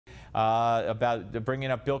about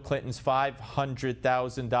bringing up Bill Clinton's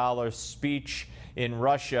 $500,000 speech in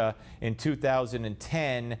Russia in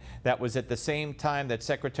 2010. That was at the same time that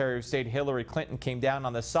Secretary of State Hillary Clinton came down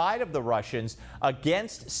on the side of the Russians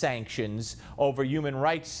against sanctions over human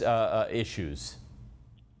rights issues.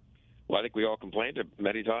 Well, I think we all complained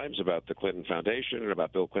many times about the Clinton Foundation and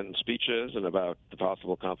about Bill Clinton's speeches and about the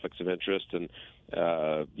possible conflicts of interest and,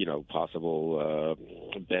 possible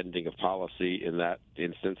bending of policy in that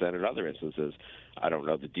instance and in other instances. I don't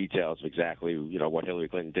know the details of exactly, what Hillary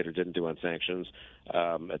Clinton did or didn't do on sanctions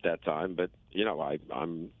at that time, but,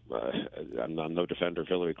 I'm no defender of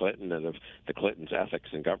Hillary Clinton and of the Clintons' ethics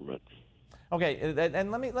in government. Okay,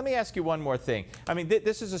 and let me ask you one more thing. I mean,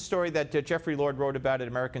 this is a story that Jeffrey Lord wrote about at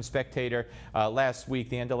American Spectator last week,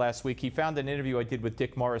 the end of last week. He found an interview I did with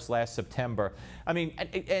Dick Morris last September. I mean,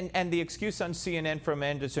 and the excuse on CNN from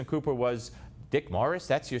Anderson Cooper was, Dick Morris,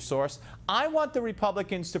 that's your source? I want the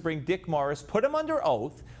Republicans to bring Dick Morris, put him under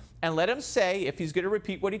oath, and let him say, if he's going to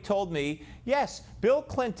repeat what he told me, yes, Bill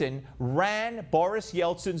Clinton ran Boris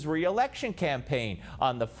Yeltsin's re-election campaign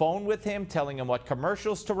on the phone with him, telling him what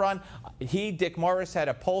commercials to run. Dick Morris, had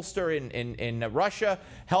a pollster in Russia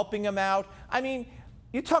helping him out. I mean,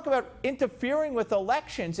 you talk about interfering with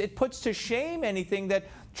elections. It puts to shame anything that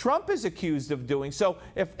Trump is accused of doing. So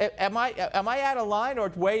am I out of line or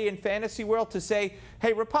way in fantasy world to say,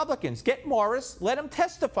 hey, Republicans, get Morris, let him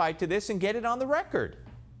testify to this and get it on the record?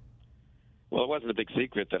 Well, it wasn't a big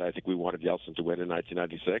secret that I think we wanted Yeltsin to win in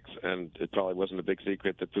 1996, and it probably wasn't a big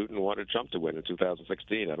secret that Putin wanted Trump to win in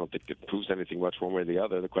 2016. I don't think it proves anything much one way or the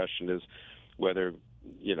other. The question is whether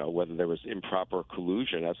there was improper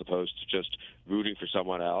collusion as opposed to just rooting for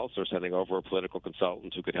someone else or sending over a political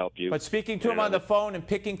consultant who could help you. But speaking to him on the phone and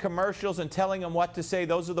picking commercials and telling him what to say,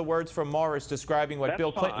 those are the words from Morris describing what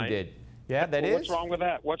Bill Clinton did. Yeah, that is. What's wrong with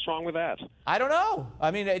that? What's wrong with that? I don't know.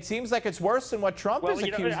 I mean, it seems like it's worse than what Trump is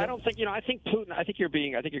accused of. I don't think, I think Putin, I think you're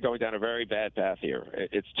going down a very bad path here.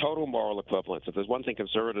 It's total moral equivalence. If there's one thing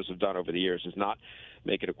conservatives have done over the years is not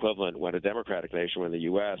make it equivalent when a democratic nation, when the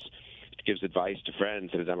U.S. gives advice to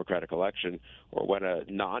friends in a democratic election, or when a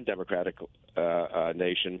non-democratic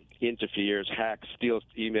nation interferes, hacks, steals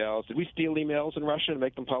emails. Did we steal emails in Russia and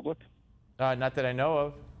make them public? Not that I know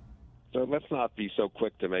of. So let's not be so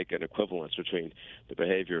quick to make an equivalence between the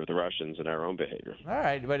behavior of the Russians and our own behavior. All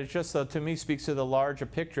right, but it just, to me, speaks to the larger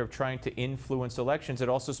picture of trying to influence elections. It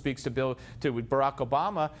also speaks to Barack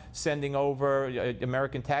Obama sending over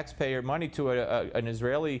American taxpayer money to an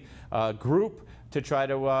Israeli group to try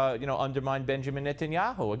to, undermine Benjamin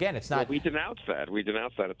Netanyahu. Again, it's not. Well, we denounced that. We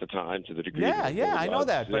denounced that at the time to the degree. Yeah, I know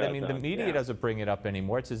that. But I mean, the media doesn't bring it up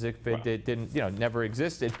anymore. It's as if it didn't, never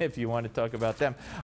existed. If you want to talk about them.